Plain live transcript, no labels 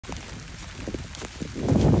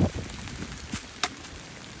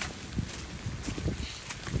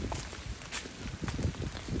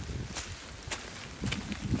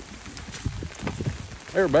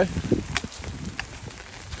Hey everybody,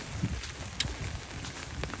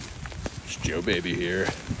 it's Joe Baby here.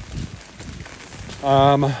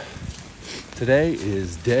 Today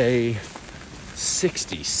is day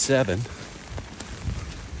 67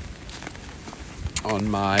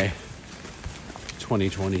 on my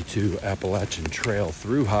 2022 Appalachian Trail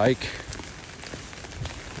through hike.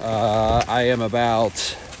 I am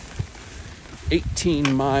about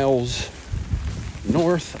 18 miles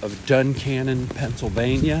north of Duncannon,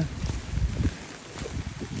 Pennsylvania,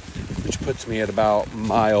 which puts me at about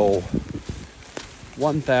mile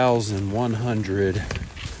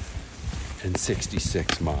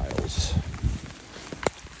 1,166 miles,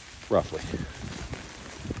 roughly.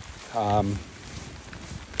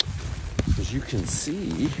 As you can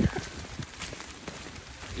see,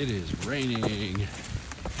 it is raining,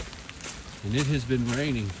 and it has been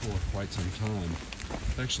raining for quite some time.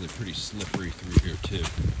 It's actually pretty slippery through here too.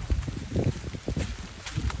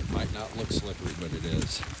 Might not look slippery, but it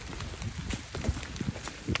is.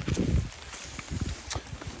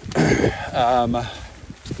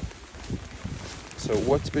 So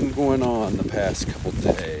what's been going on the past couple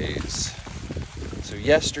days? So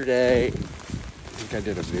yesterday, I think I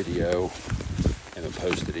did a video, I haven't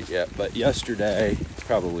posted it yet, but yesterday,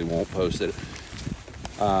 probably won't post it.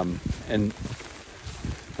 And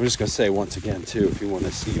I'm just going to say once again, too, if you want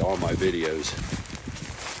to see all my videos,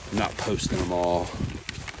 I'm not posting them all.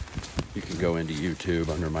 You can go into YouTube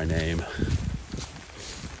under my name,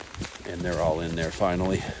 and they're all in there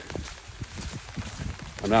finally.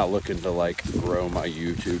 I'm not looking to, like, grow my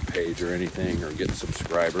YouTube page or anything, or get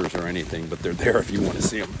subscribers or anything, but they're there if you want to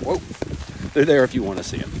see them. Whoa! They're there if you want to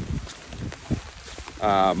see them.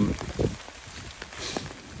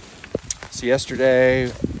 So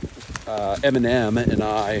yesterday, Eminem and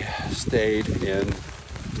I stayed in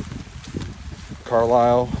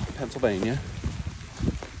Carlisle, Pennsylvania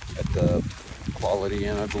at the Quality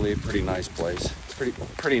Inn, I believe. Pretty nice place. It's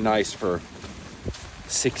pretty nice for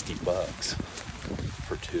 $60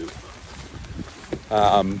 for two.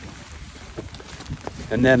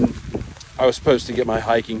 And then I was supposed to get my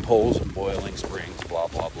hiking poles in Boiling Springs, blah,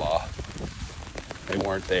 blah, blah. They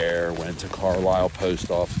weren't there. Went to Carlisle Post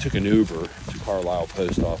Office, took an Uber to Carlisle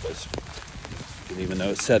Post Office. And even though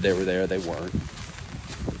it said they were there, they weren't.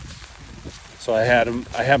 So I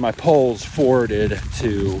had my poles forwarded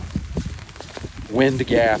to Wind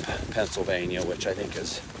Gap, Pennsylvania, which I think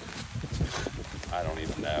is, I don't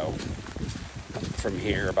even know, from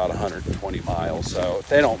here about 120 miles. So if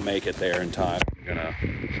they don't make it there in time, I'm gonna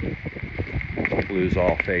lose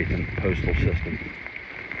all faith in the postal system,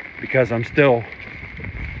 because I'm still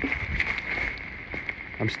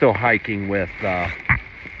hiking with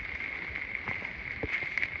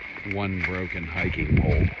one broken hiking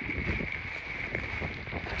pole.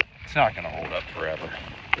 It's not going to hold up forever,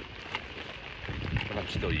 but I'm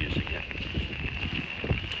still using it.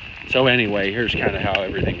 So anyway, here's kind of how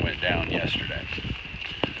everything went down yesterday.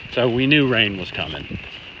 So we knew rain was coming,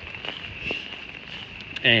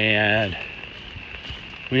 and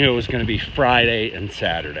we knew it was going to be Friday and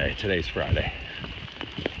Saturday. Today's Friday.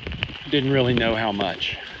 Didn't really know how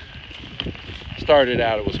much. Started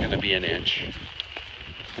out it was going to be an inch,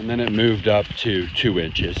 and then it moved up to 2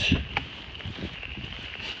 inches.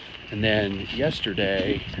 And then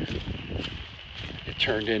yesterday it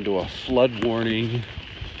turned into a flood warning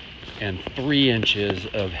and 3 inches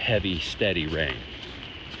of heavy, steady rain.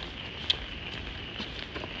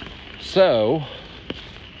 So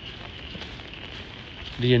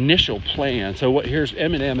the initial plan, here's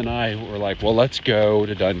Eminem and I were like, well, let's go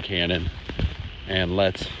to Duncannon and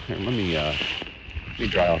let me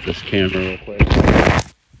dry off this camera real quick. Okay.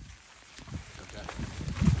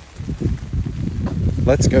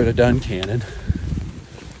 Let's go to Duncannon,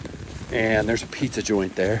 and there's a pizza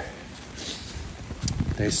joint there.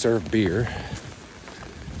 They serve beer.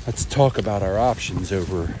 Let's talk about our options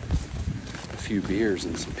over a few beers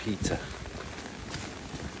and some pizza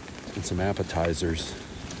and some appetizers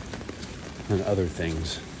and other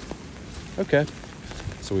things. Okay.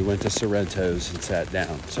 So we went to Sorrento's and sat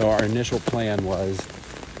down. So our initial plan was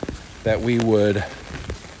that we would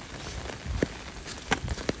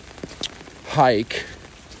hike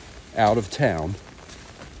out of town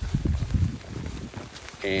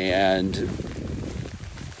and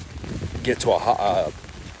get to a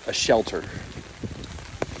shelter.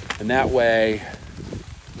 And that way,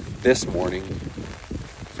 this morning,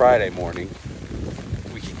 Friday morning,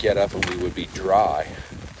 we could get up and we would be dry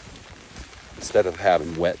instead of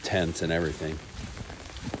having wet tents and everything.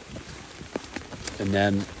 And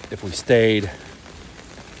then if we stayed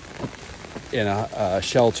in a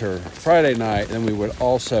shelter Friday night, and then we would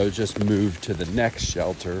also just move to the next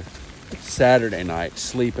shelter Saturday night,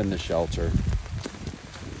 sleep in the shelter,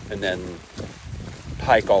 and then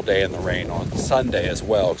hike all day in the rain on Sunday as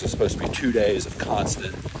well, because it's supposed to be 2 days of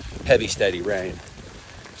constant, heavy, steady rain.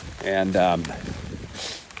 And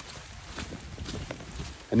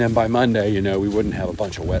then by Monday, we wouldn't have a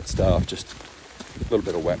bunch of wet stuff, just a little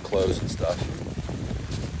bit of wet clothes and stuff,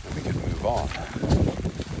 and we could move on.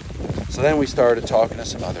 So then we started talking to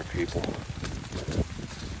some other people,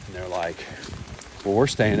 and they're like, well, we're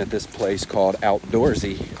staying at this place called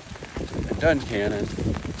Outdoorsy in Duncannon.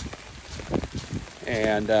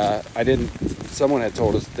 And someone had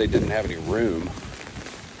told us they didn't have any room.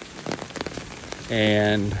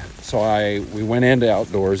 And so we went into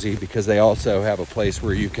Outdoorsy because they also have a place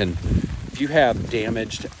where you can, if you have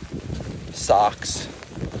damaged socks,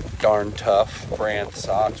 Darn Tough brand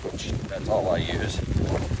socks, which that's all I use,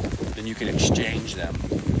 then you can exchange them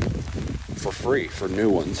for free for new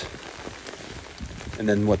ones. And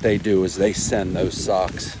then what they do is they send those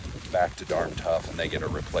socks back to Darn Tough and they get a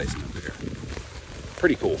replacement pair.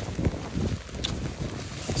 Pretty cool.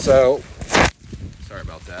 So, sorry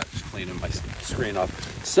about that, just cleaning my screen up.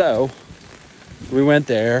 So, we went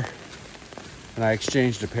there and I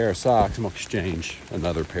exchanged a pair of socks. I'm gonna exchange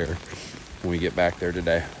another pair when we get back there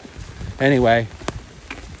today. Anyway,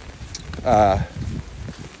 I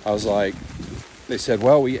was like, they said,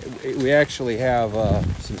 well, we actually have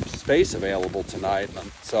some space available tonight.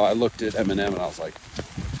 And so I looked at M&M and I was like,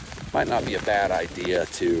 might not be a bad idea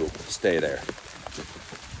to stay there.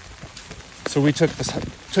 So we took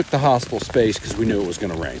the hostel space because we knew it was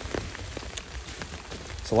going to rain.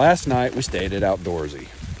 So last night we stayed at Outdoorsy.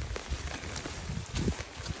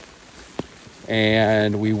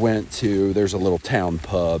 And we went to, there's a little town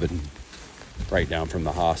pub and right down from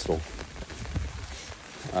the hostel.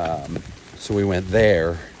 So we went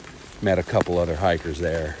there, met a couple other hikers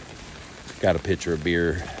there, got a pitcher of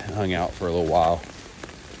beer, hung out for a little while,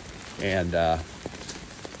 and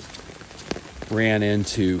ran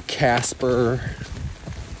into Casper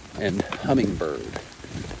and Hummingbird.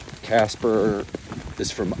 Casper is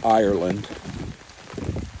from Ireland,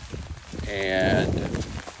 and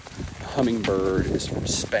Hummingbird is from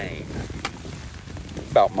Spain,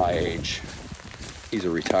 about my age. He's a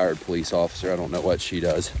retired police officer. I don't know what she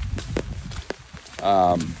does.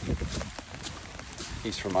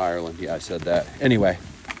 He's from Ireland. Yeah, I said that. Anyway,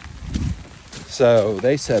 so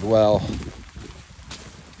they said, well,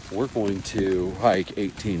 we're going to hike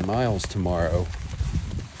 18 miles tomorrow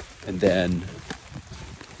and then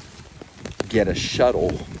get a shuttle.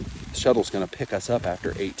 The shuttle's going to pick us up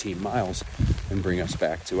after 18 miles and bring us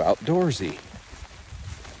back to Outdoorsy.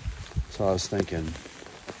 So I was thinking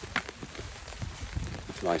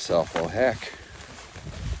to myself, well, heck,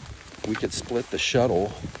 we could split the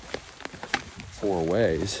shuttle 4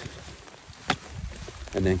 ways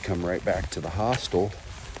and then come right back to the hostel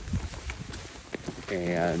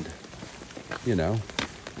and,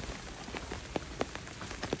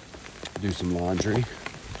 do some laundry,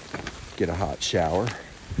 get a hot shower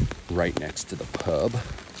right next to the pub,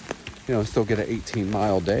 still get an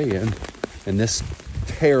 18-mile day in this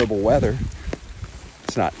terrible weather.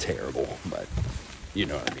 It's not terrible, but you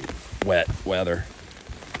know what I mean, wet weather.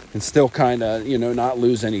 And still kind of, not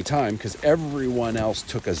lose any time, because everyone else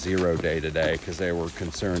took a 0 day today because they were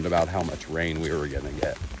concerned about how much rain we were going to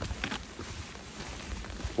get.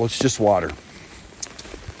 Well, it's just water.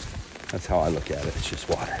 That's how I look at it. It's just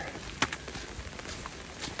water.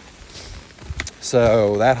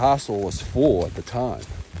 So that hostel was full at the time.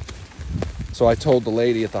 So I told the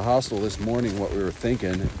lady at the hostel this morning what we were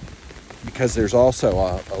thinking, because there's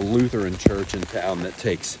also a Lutheran church in town that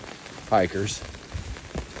takes hikers.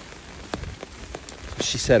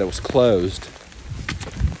 She said it was closed,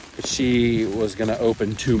 but she was going to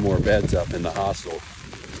open 2 more beds up in the hostel.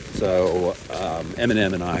 So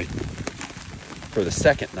M&M and I, for the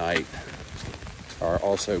second night, are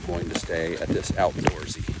also going to stay at this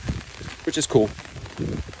Outdoorsy, which is cool.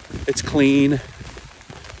 It's clean.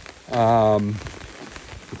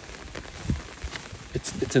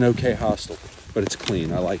 It's an okay hostel, but it's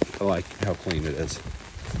clean. I like how clean it is.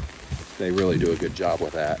 They really do a good job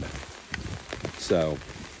with that. So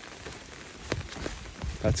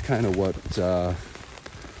that's kind of what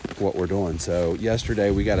we're doing. So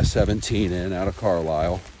yesterday we got a 17 in out of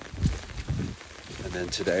Carlisle, and then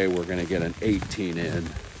today we're going to get an 18 in,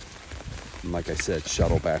 and like I said,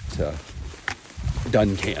 shuttle back to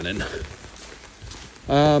Duncannon.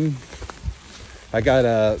 I got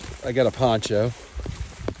a poncho.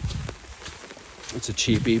 It's a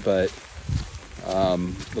cheapie, but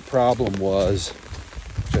the problem was,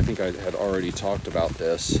 which I I think I had already talked about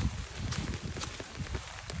this.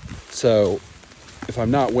 So if I'm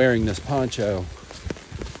not wearing this poncho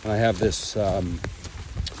and I have this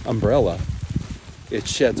umbrella, it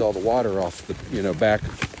sheds all the water off the, back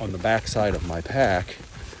on the back side of my pack,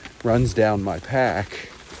 runs down my pack,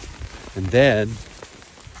 and then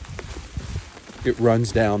it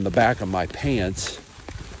runs down the back of my pants,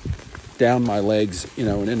 down my legs,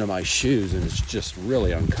 and into my shoes, and it's just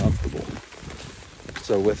really uncomfortable.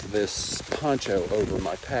 So with this poncho over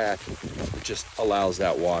my pack, it just allows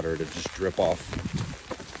that water to just drip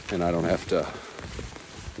off, and I don't have to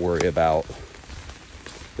worry about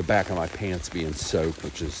the back of my pants being soaked,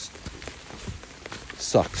 which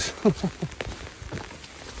sucks.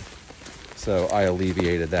 So I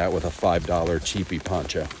alleviated that with a $5 cheapy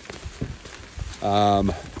poncho.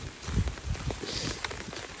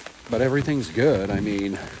 But everything's good. I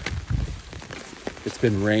mean, it's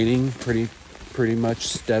been raining pretty much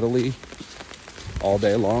steadily all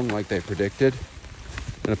day long, like they predicted.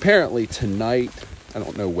 And apparently tonight, I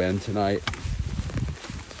don't know when tonight,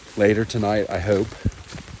 later tonight, I hope,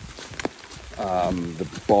 the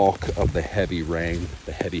bulk of the heavy rain,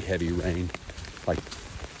 heavy rain, like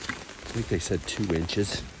I think they said 2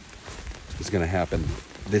 inches, is going to happen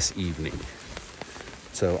this evening.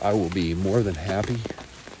 So I will be more than happy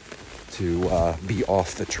to be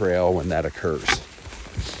off the trail when that occurs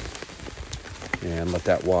and let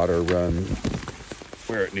that water run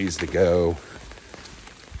where it needs to go.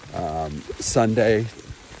 Sunday,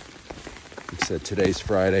 like I said, today's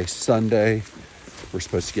Friday. Sunday, we're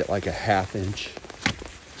supposed to get like a 1/2 inch.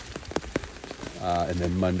 And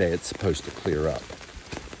then Monday, it's supposed to clear up.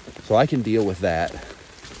 So I can deal with that.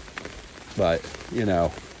 But,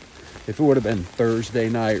 if it would have been Thursday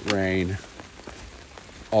night rain,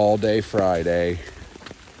 all day Friday,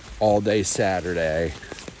 all day Saturday,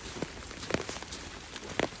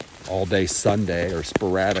 all day Sunday, or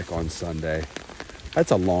sporadic on Sunday,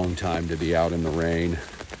 that's a long time to be out in the rain.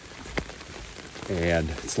 And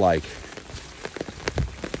it's like,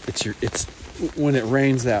 it's when it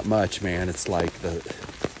rains that much, man, it's like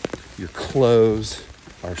your clothes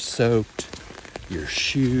are soaked, your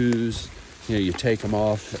shoes, you take them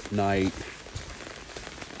off at night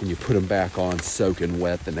and you put them back on soaking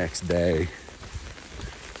wet the next day.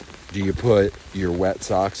 Do you put your wet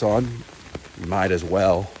socks on? You might as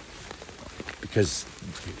well, because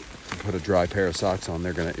you put a dry pair of socks on,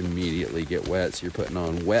 they're going to immediately get wet. So you're putting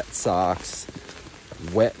on wet socks,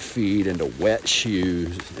 wet feet into wet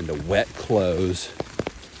shoes, into wet clothes.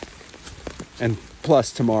 And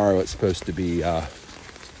plus tomorrow it's supposed to be a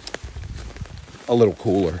little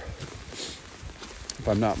cooler. If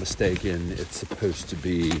I'm not mistaken, it's supposed to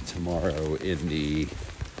be tomorrow in the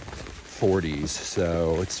 40s.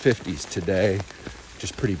 So it's 50s today,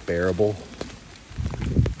 just pretty bearable.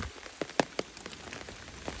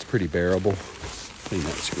 It's pretty bearable. Clean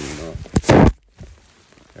that screen up.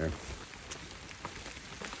 There.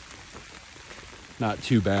 Not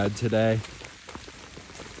too bad today.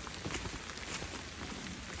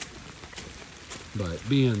 But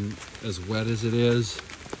being as wet as it is,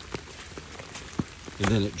 and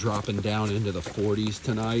then it dropping down into the 40s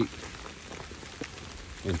tonight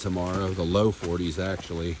and tomorrow, the low 40s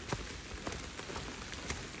actually.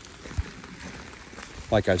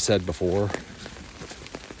 Like I've said before,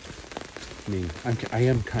 I mean, I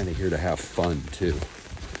am kind of here to have fun too.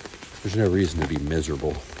 There's no reason to be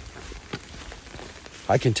miserable.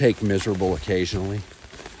 I can take miserable occasionally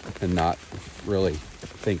and not really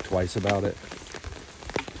think twice about it,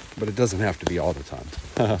 but it doesn't have to be all the time.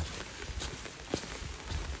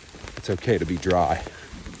 It's okay to be dry.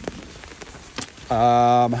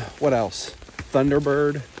 What else?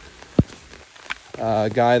 Thunderbird, a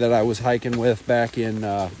guy that I was hiking with back in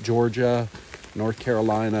Georgia, North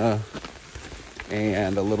Carolina,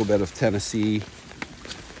 and a little bit of Tennessee.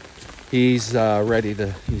 He's ready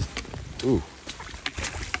to, ooh,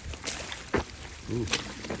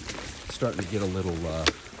 starting to get a little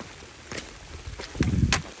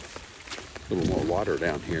more water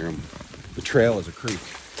down here. The trail is a creek.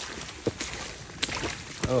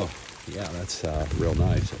 Oh, yeah, that's real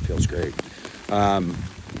nice. It feels great.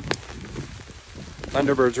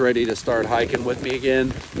 Thunderbird's ready to start hiking with me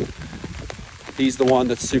again. He's the one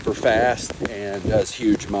that's super fast and does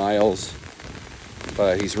huge miles,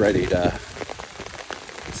 but he's ready to,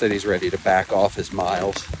 said he's ready to back off his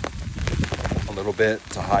miles a little bit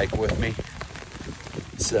to hike with me.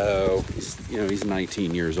 So he's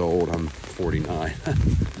 19 years old. I'm 49.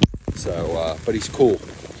 So, but he's cool.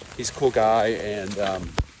 He's a cool guy, and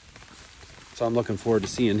so I'm looking forward to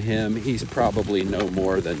seeing him. He's probably no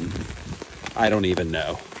more than, I don't even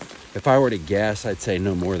know. If I were to guess, I'd say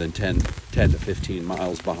no more than 10 to 15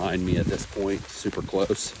 miles behind me at this point, super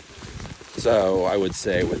close. So I would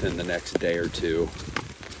say within the next day or two,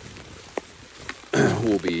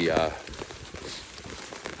 we'll be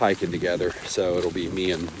hiking together. So it'll be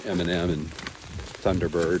me and Eminem and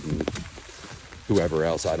Thunderbird and whoever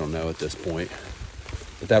else, I don't know at this point.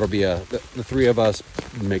 But that'll be the three of us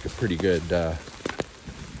make a pretty good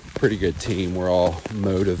team. We're all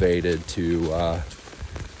motivated to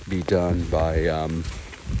be done by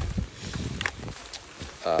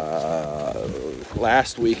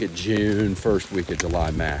last week of June, first week of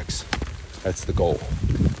July max. That's the goal,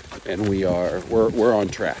 and we're on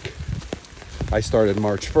track. I started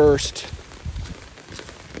March 1st,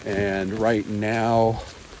 and right now,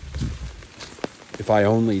 if I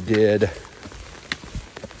only did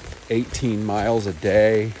 18 miles a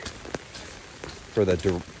day for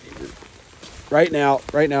the right now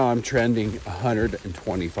I'm trending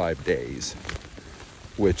 125 days,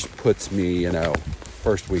 which puts me,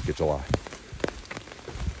 first week of July.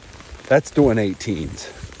 That's doing 18s.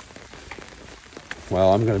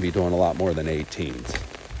 Well, I'm going to be doing a lot more than 18s.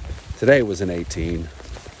 Today was an 18,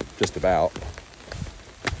 just about.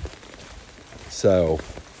 So,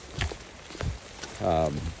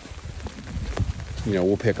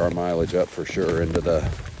 we'll pick our mileage up for sure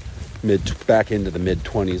back into the mid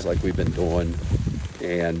 20s like we've been doing,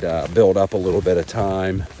 and build up a little bit of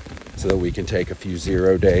time so that we can take a few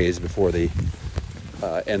 0 days before the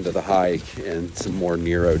end of the hike and some more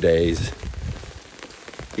Nero days,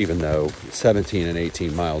 even though 17 and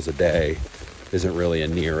 18 miles a day isn't really a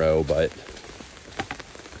Nero, but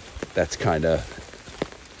that's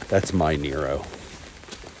my Nero.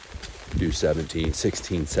 Do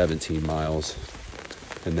 16, 17 miles,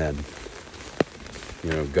 and then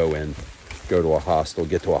go to a hostel,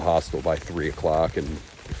 get to a hostel by 3 o'clock, and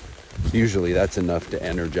usually that's enough to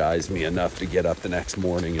energize me enough to get up the next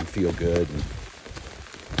morning and feel good. And,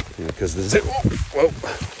 because whoa,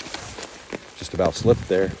 just about slipped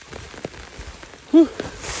there. Whew.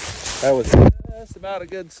 That was just about a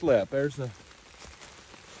good slip. There's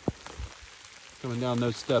coming down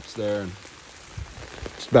those steps there, and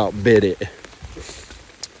just about bit it.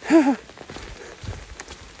 I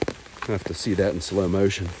have to see that in slow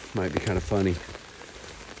motion. Might be kind of funny.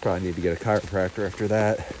 Probably need to get a chiropractor after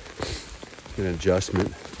that. Get an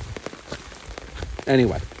adjustment.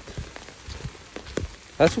 Anyway,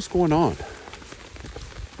 that's what's going on.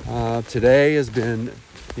 Today has been,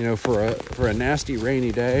 for a nasty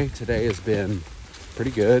rainy day, today has been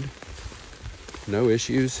pretty good. No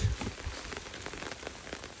issues.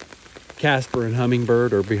 Casper and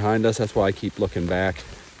Hummingbird are behind us. That's why I keep looking back.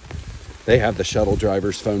 They have the shuttle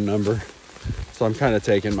driver's phone number. So I'm kind of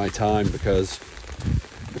taking my time, because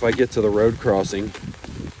if I get to the road crossing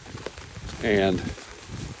and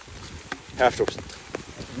have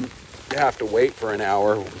to wait for an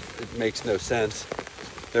hour, it makes no sense.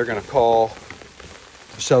 They're going to call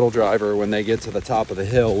the shuttle driver when they get to the top of the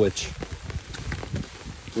hill, which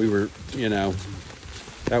we were,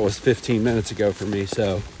 that was 15 minutes ago for me.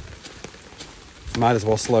 So might as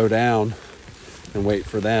well slow down and wait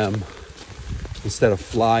for them instead of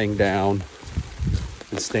flying down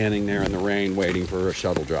and standing there in the rain waiting for a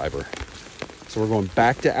shuttle driver. So we're going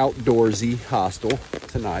back to Outdoorsy Hostel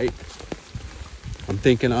tonight. I'm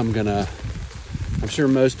thinking I'm sure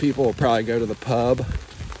most people will probably go to the pub.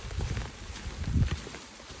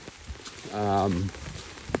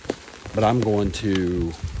 But I'm going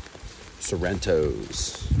to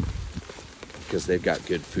Sorrento's, because they've got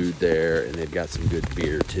good food there and they've got some good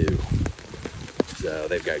beer too. So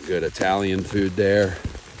they've got good Italian food there.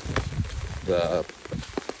 The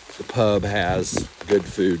pub has good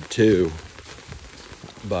food too,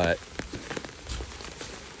 but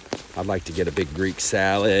I'd like to get a big Greek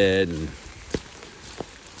salad and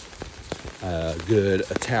a good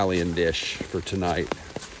Italian dish for tonight.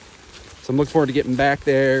 So I'm looking forward to getting back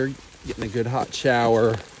there, getting a good hot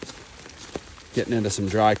shower, getting into some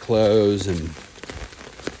dry clothes, and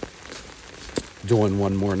doing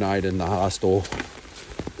one more night in the hostel.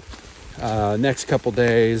 Next couple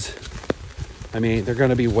days, they're going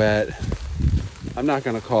to be wet. I'm not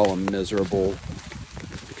going to call them miserable,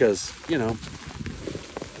 because,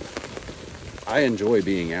 I enjoy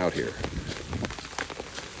being out here.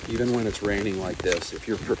 Even when it's raining like this, if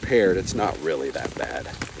you're prepared, it's not really that bad.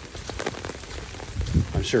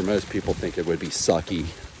 I'm sure most people think it would be sucky,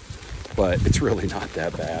 but it's really not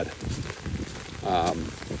that bad.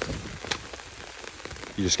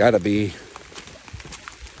 You just gotta be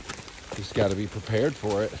prepared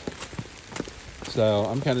for it. So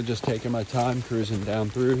I'm kind of just taking my time cruising down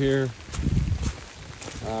through here.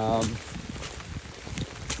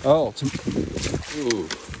 Oh, ooh.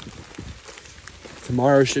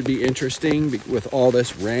 Tomorrow should be interesting with all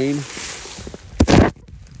this rain.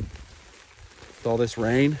 With all this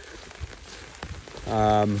rain.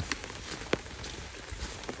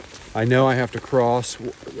 I know I have to cross.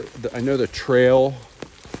 I know the trail. What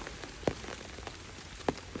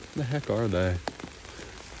the heck are they?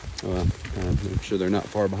 Well, I'm sure they're not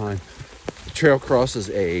far behind. The trail crosses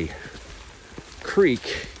a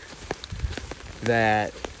creek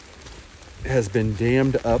that has been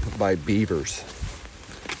dammed up by beavers.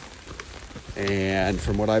 And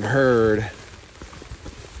from what I've heard,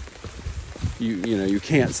 you know, you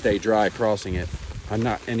can't stay dry crossing it. I'm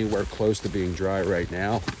not anywhere close to being dry right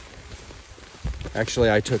now.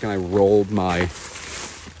 Actually, I took and I rolled my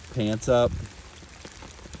pants up.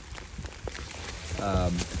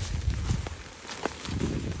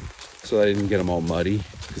 So that I didn't get them all muddy.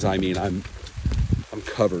 Because I mean, I'm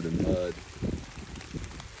covered in mud.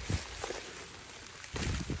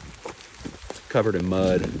 Covered in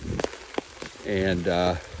mud. And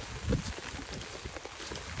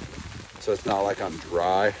so it's not like I'm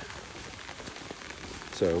dry.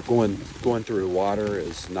 So going through water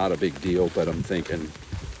is not a big deal, but I'm thinking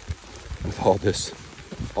with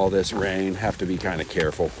all this rain, have to be kind of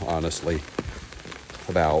careful, honestly,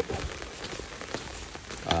 about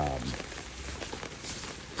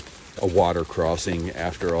a water crossing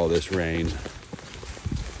after all this rain.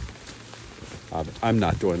 I'm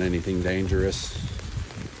not doing anything dangerous.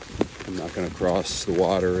 I'm not going to cross the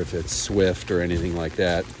water if it's swift or anything like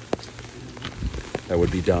that. That would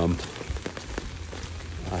be dumb.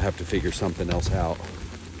 I have to figure something else out.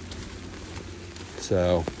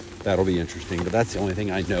 So that'll be interesting. But that's the only thing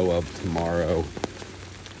I know of tomorrow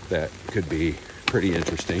that could be pretty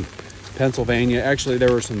interesting. Pennsylvania, actually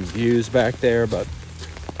there were some views back there, but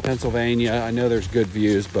Pennsylvania, I know there's good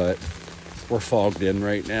views, but we're fogged in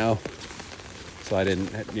right now. So I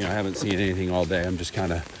haven't seen anything all day. I'm just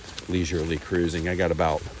kind of leisurely cruising. I got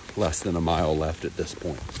about less than a mile left at this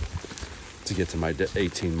point to get to my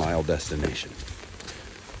 18-mile destination.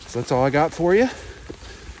 So that's all I got for you.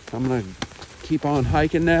 I'm gonna keep on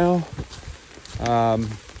hiking now.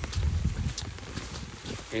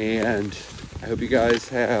 And I hope you guys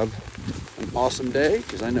have an awesome day,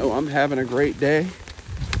 because I know I'm having a great day.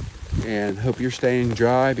 And hope you're staying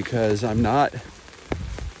dry, because I'm not.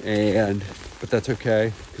 But that's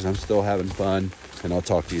okay, because I'm still having fun. And I'll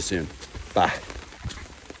talk to you soon. Bye.